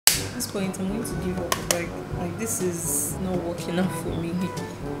At this point, I'm going to give up. Like this is not working out for me.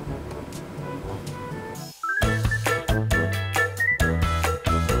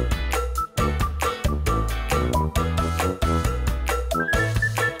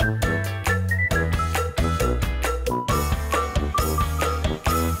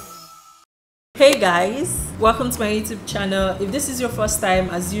 Hey guys, welcome to my YouTube channel. If this is your first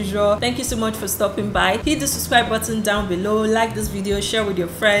time, as usual, thank you so much for stopping by. Hit the subscribe button down below, like this video, share with your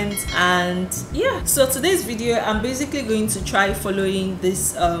friends, and yeah. So today's video, I'm basically going to try following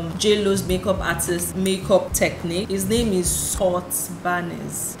this J-Lo's makeup artist makeup technique. His name is Tati. I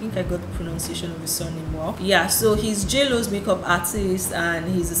think I got the pronunciation of his surname well. Yeah, so he's J-Lo's makeup artist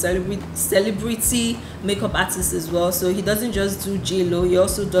and he's a celebrity makeup artist as well. So he doesn't just do J-Lo, he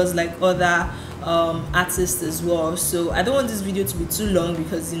also does like other artists as well. So I don't want this video to be too long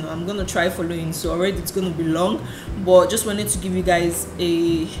because I'm gonna try following, so already it's gonna be long, but just wanted to give you guys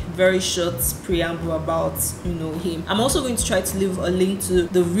a very short preamble about him. I'm also going to try to leave a link to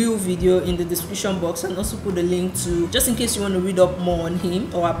the real video in the description box, and also put a link to, just in case you want to read up more on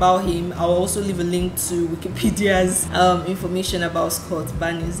him or about him, I'll also leave a link to Wikipedia's information about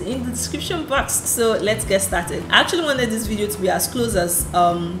Tati in the description box. So let's get started. I actually wanted this video to be as close as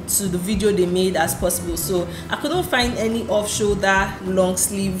to the video they made as possible, so I couldn't find any off-shoulder long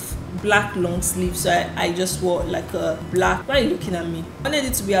sleeve, black long sleeve, so I just wore like a black. Why are you looking at me? I wanted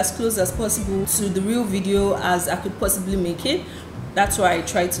it to be as close as possible to the real video as I could possibly make it. That's why I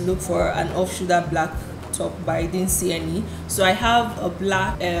tried to look for an off-shoulder black top, but I didn't see any, so I have a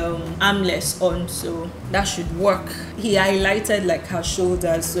black armless on, so that should work. He highlighted like her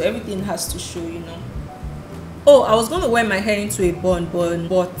shoulders, so everything has to show, Oh, I was going to wear my hair into a bun,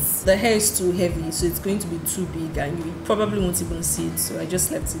 but the hair is too heavy, so it's going to be too big and you probably won't even see it, so I just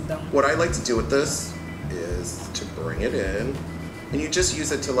left it down. What I like to do with this is to bring it in, and you just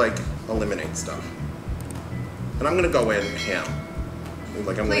use it to like eliminate stuff. And I'm going to go in ham.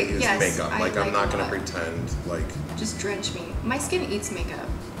 Like I'm going to use makeup. I'm not going to pretend like... Just drench me. My skin eats makeup.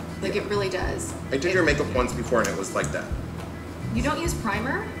 Like it really does. I did your makeup once before and it was like that. You don't use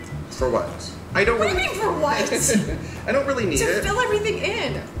primer? For what? I don't really... What do you mean for what? I don't really need it. To fill everything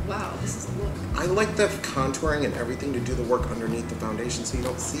in. Wow, this is a look. I like the contouring and everything to do the work underneath the foundation so you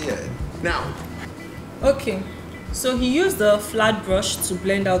don't see it. Now. Okay, so he used the flat brush to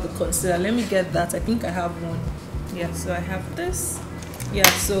blend out the concealer. Let me get that. I think I have one. Yeah, so I have this. Yeah,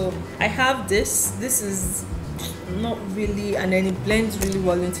 so I have this. This is not really, and then it blends really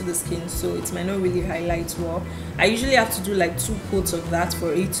well into the skin, so it might not really highlight well. I usually have to do like 2 coats of that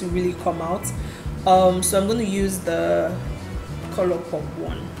for it to really come out. So I'm going to use the Color Pop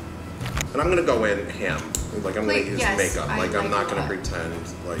one, and I'm going to go in ham. Like I'm going to use makeup. Like I'm not going to pretend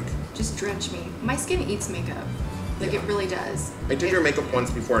like... Just drench me. My skin eats makeup. Like it really does. I did your makeup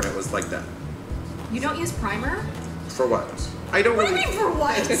once before and it was like that. You don't use primer? For what? I don't really... What do you mean for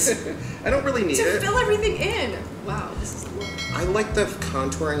what? I don't really need it. To fill everything in. Wow, this is a look. I like the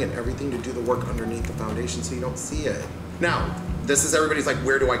contouring and everything to do the work underneath the foundation so you don't see it. Now, this is everybody's like,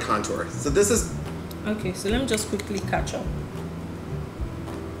 where do I contour? So this is... Okay, so let me just quickly catch up.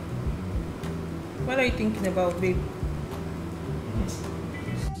 What are you thinking about, babe?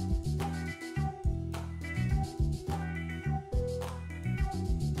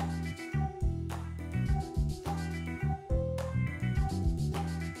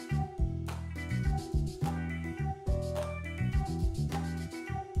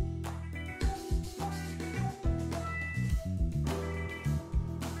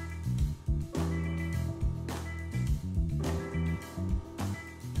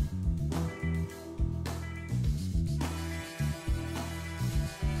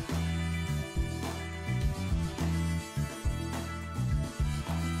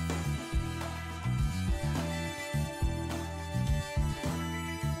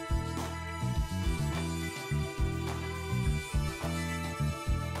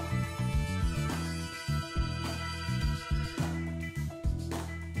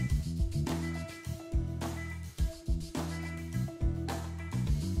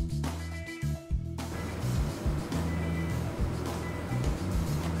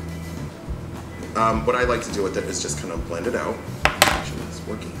 What I like to do with it is just kind of blend it out. Actually, it's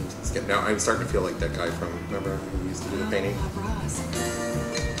working. Now I'm starting to feel like that guy from, remember, who used to do the painting?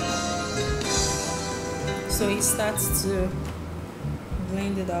 So he starts to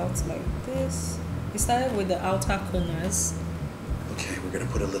blend it out like this. He started with the outer corners. Okay, we're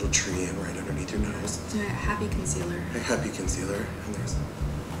gonna put a little tree in right underneath your nose. It's a happy concealer. A happy concealer, and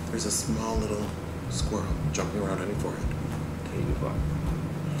there's a small little squirrel jumping around on your forehead. Okay, you go.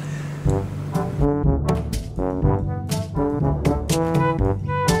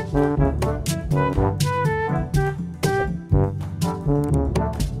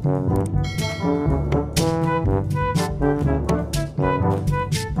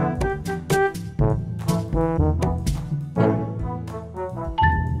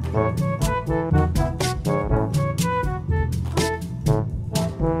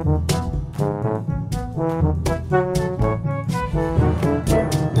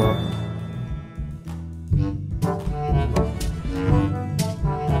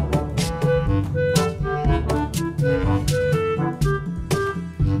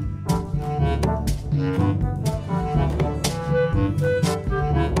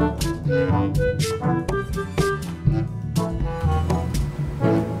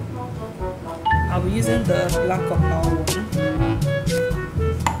 using the black copper one.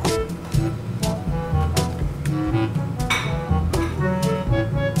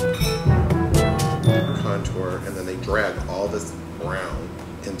 Contour, and then they drag all this brown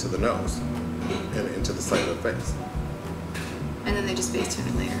into the nose and into the side of the face. And then they just face tone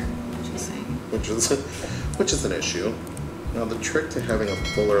it later, which is saying. Which is an issue. Now the trick to having a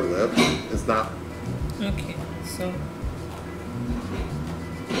fuller lip is not. Okay, so.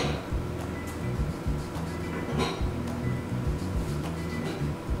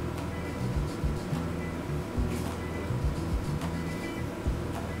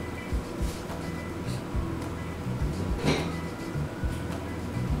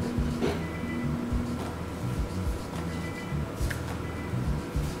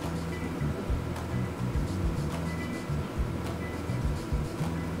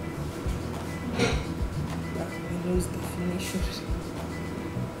 Definition.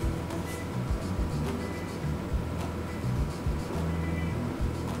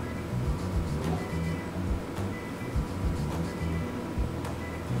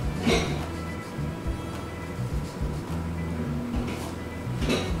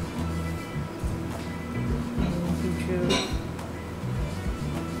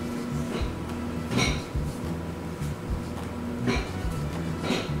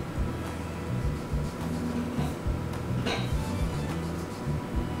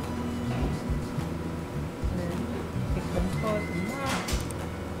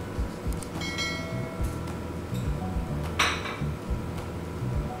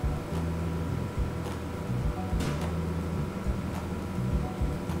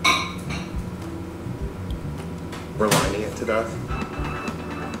 We're lining it to death.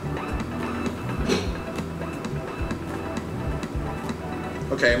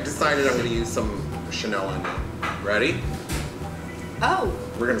 Okay, I've decided I'm going to use some Chanel on you. Ready? Oh.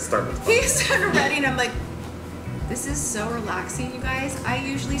 We're going to start with. He started ready, and I'm like, this is so relaxing, you guys. I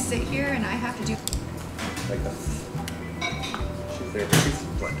usually sit here and I have to do like this. She's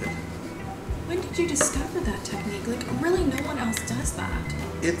splendid. When did you discover that technique? Like, really, no one else does that.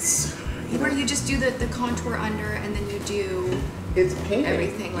 It's. Where you just do the contour under and then you do it's painting.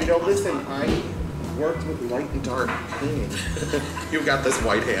 Everything like listen, I worked with light and dark painting. You've got this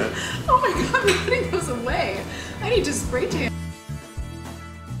white hand. Oh my god, I'm putting those away. I need to spray tan.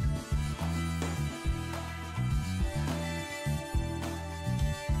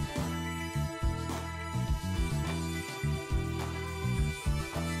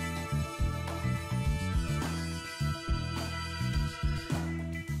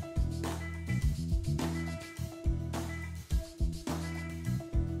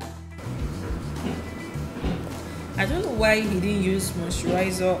 I don't know why he didn't use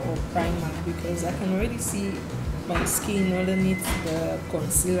moisturizer or primer, because I can already see my skin underneath the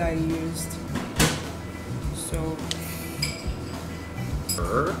concealer I used. So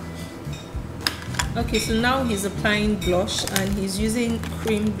okay, so now he's applying blush and he's using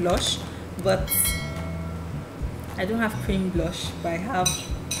cream blush, but I don't have cream blush, but I have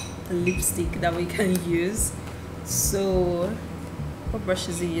a lipstick that we can use. So what brush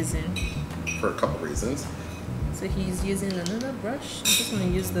is he using? For a couple reasons. So he's using another brush. I'm just going to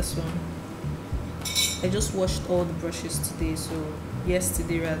use this one. I just washed all the brushes today, so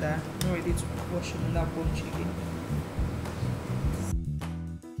yesterday rather. I'm ready to wash another bunch again.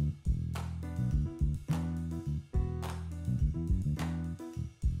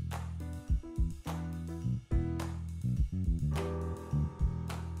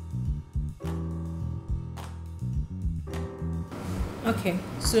 Okay,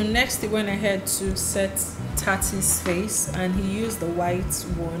 so next he went ahead to set Tati's face and he used the white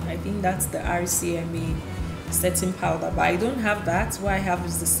one. I think that's the RCMA setting powder, but I don't have that. What I have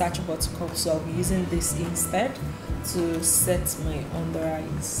is the Sacha Buttercup, so I'll be using this instead to set my under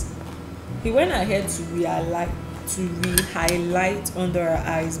eyes. He went ahead to re-highlight under her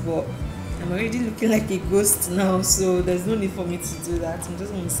eyes, but I'm already looking like a ghost now, so there's no need for me to do that. I'm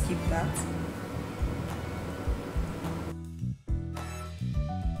just going to skip that.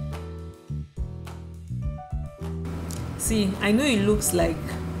 See, I know it looks like,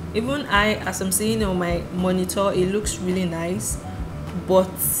 even as I'm seeing on my monitor, it looks really nice,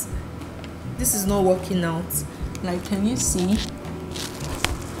 but this is not working out. Like, can you see?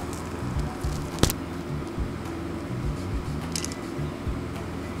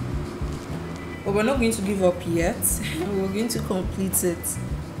 But we're not going to give up yet. We're going to complete it.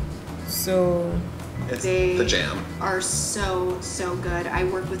 So they the jam are so good. I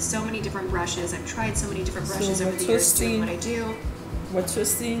work with so many different brushes. I've tried so many different brushes over the years doing what I do. We're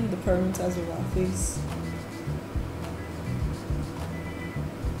twisting the perimeters of our face.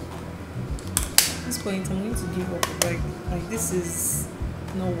 this point I'm going to give up. Like this is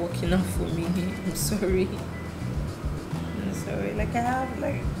not working out for me. I'm sorry. Like I have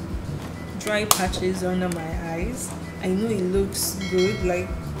like dry patches under my eyes. I know it looks good like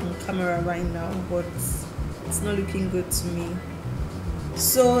on camera right now, but it's not looking good to me.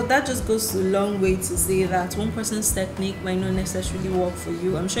 So that just goes a long way to say that one person's technique might not necessarily work for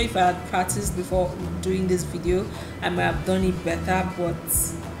you. I'm sure if I had practiced before doing this video, I might have done it better, but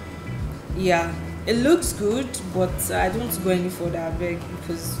yeah, it looks good, but I don't want to go any further, I beg,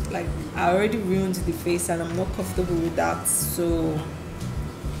 because like I already ruined the face and I'm not comfortable with that. So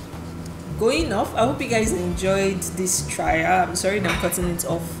going off, I hope you guys enjoyed this trial. I'm sorry that I'm cutting it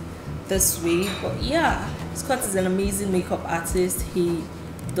off this way, but yeah, Scott is an amazing makeup artist. He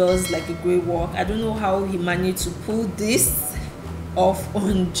does like a great work. I don't know how he managed to pull this off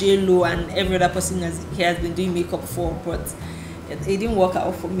on J-Lo and every other person he has been doing makeup for, but it didn't work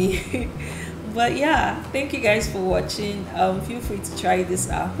out for me. But yeah, thank you guys for watching. Feel free to try this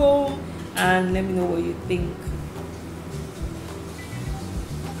at home and let me know what you think.